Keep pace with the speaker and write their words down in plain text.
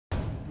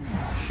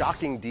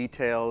shocking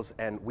details,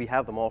 and we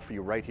have them all for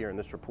you right here in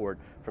this report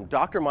from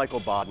Dr. Michael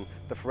Baden,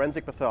 the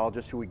forensic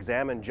pathologist who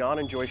examined John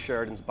and Joyce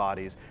Sheridan's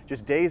bodies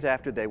just days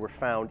after they were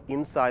found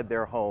inside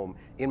their home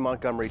in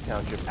Montgomery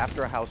Township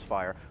after a house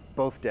fire,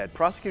 both dead.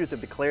 Prosecutors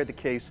have declared the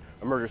case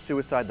a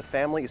murder-suicide. The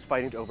family is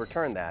fighting to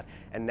overturn that,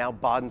 and now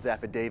Baden's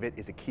affidavit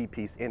is a key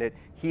piece in it.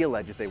 He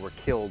alleges they were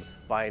killed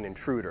by an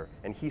intruder,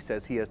 and he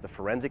says he has the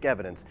forensic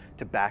evidence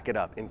to back it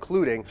up,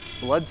 including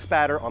blood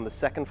spatter on the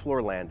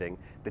second-floor landing,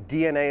 the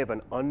DNA of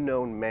an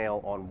unknown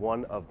male on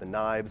one of the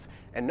knives,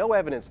 and no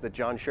evidence that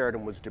John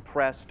Sheridan was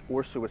depressed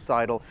or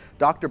suicidal.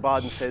 Dr.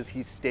 Baden says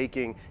he's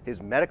staking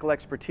his medical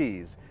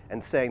expertise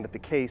and saying that the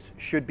case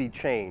should be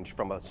changed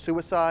from a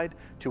suicide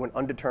to an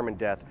undetermined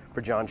death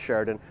for John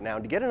Sheridan. Now,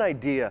 to get an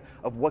idea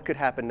of what could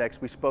happen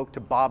next, we spoke to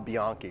Bob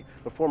Bianchi,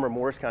 the former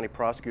Morris County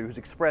prosecutor, who's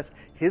expressed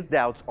his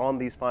doubts on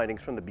these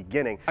findings from the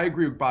beginning. I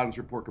agree with Baden's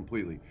report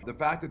completely. The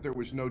fact that there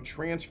was no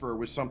transfer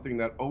was something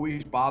that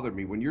always bothered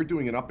me. When you're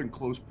doing an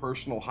up-and-close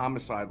personal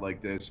homicide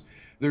like this,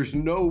 there's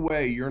no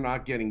way you're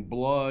not getting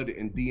blood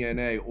and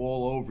DNA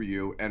all over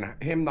you, and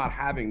him not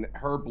having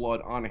her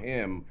blood on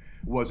him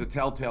was a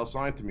telltale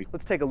sign to me.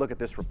 Let's take a look at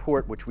this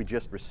report, which we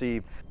just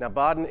received. Now,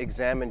 Baden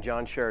examined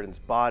John Sheridan's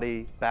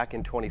body back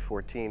in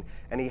 2014,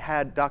 and he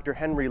had Dr.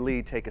 Henry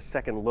Lee take a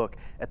second look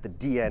at the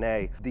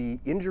DNA. The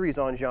injuries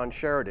on John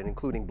Sheridan,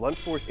 including blunt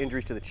force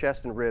injuries to the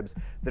chest and ribs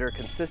that are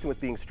consistent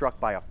with being struck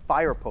by a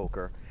fire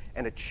poker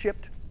and a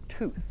chipped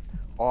tooth,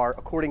 are,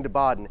 according to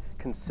Baden,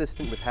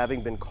 consistent with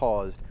having been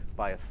caused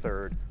by a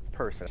third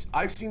person.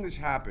 I've seen this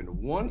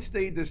happen. Once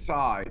they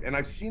decide, and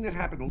I've seen it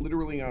happen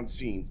literally on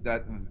scenes,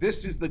 that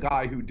this is the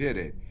guy who did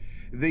it,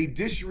 they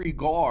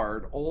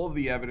disregard all of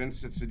the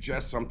evidence that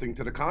suggests something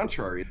to the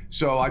contrary.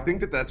 So I think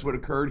that that's what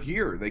occurred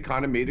here. They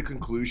kind of made a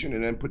conclusion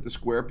and then put the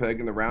square peg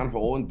in the round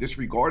hole and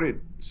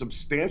disregarded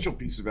substantial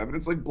pieces of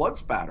evidence like blood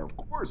spatter. Of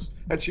course,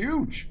 that's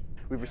huge.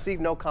 We've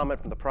received no comment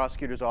from the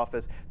prosecutor's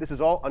office. This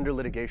is all under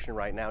litigation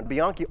right now.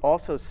 Bianchi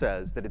also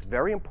says that it's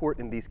very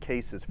important in these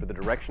cases for the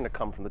direction to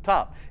come from the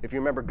top. If you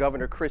remember,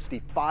 Governor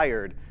Christie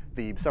fired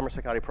the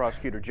Somerset County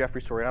prosecutor,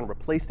 Jeffrey Soriano,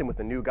 replaced him with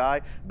a new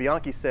guy.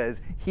 Bianchi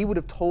says he would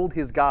have told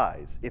his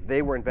guys, if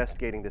they were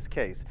investigating this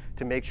case,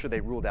 to make sure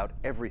they ruled out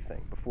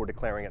everything before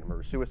declaring it a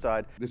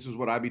murder-suicide. This is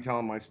what I'd be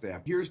telling my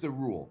staff. Here's the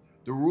rule.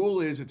 The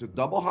rule is it's a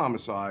double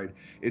homicide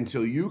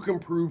until you can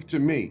prove to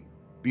me,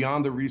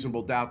 beyond a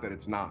reasonable doubt, that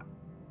it's not.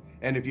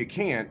 And if you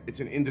can't, it's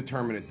an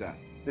indeterminate death.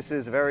 This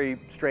is a very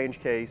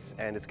strange case,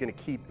 and it's going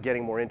to keep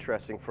getting more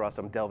interesting for us.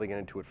 I'm delving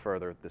into it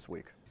further this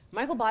week.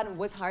 Michael Baden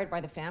was hired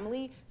by the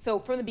family, so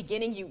from the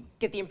beginning you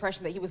get the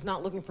impression that he was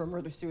not looking for a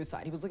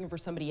murder-suicide. He was looking for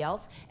somebody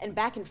else. And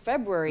back in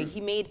February,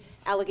 he made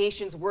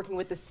allegations working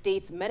with the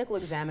state's medical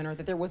examiner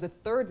that there was a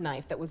third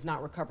knife that was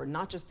not recovered,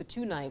 not just the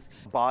two knives.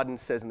 Baden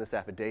says in this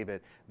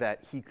affidavit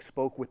that he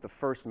spoke with the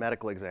first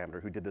medical examiner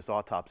who did this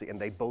autopsy, and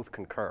they both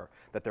concur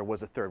that there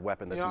was a third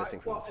weapon that's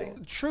missing from the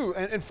scene. True,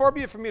 and far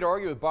be it from me to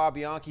argue with Bob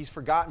Bianchi. He's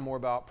forgotten more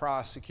about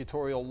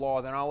prosecutorial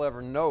law than I'll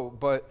ever know,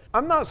 but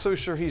I'm not so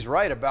sure he's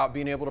right about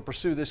being able to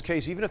pursue this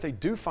case, even if they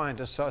do find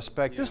a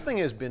suspect. This thing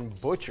has been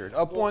butchered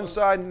up one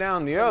side and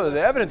down the other.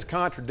 The evidence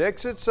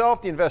contradicts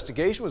itself. The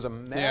investigation was a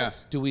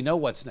mess. Yeah. Do we know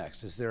what's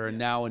next? Is there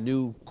now a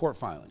new court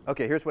filing?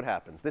 Okay, here's what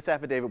happens. This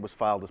affidavit was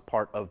filed as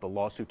part of the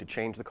lawsuit to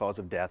change the cause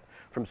of death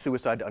from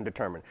suicide to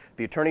undetermined.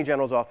 The Attorney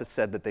General's office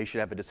said that they should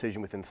have a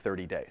decision within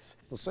 30 days.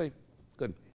 We'll see. Good.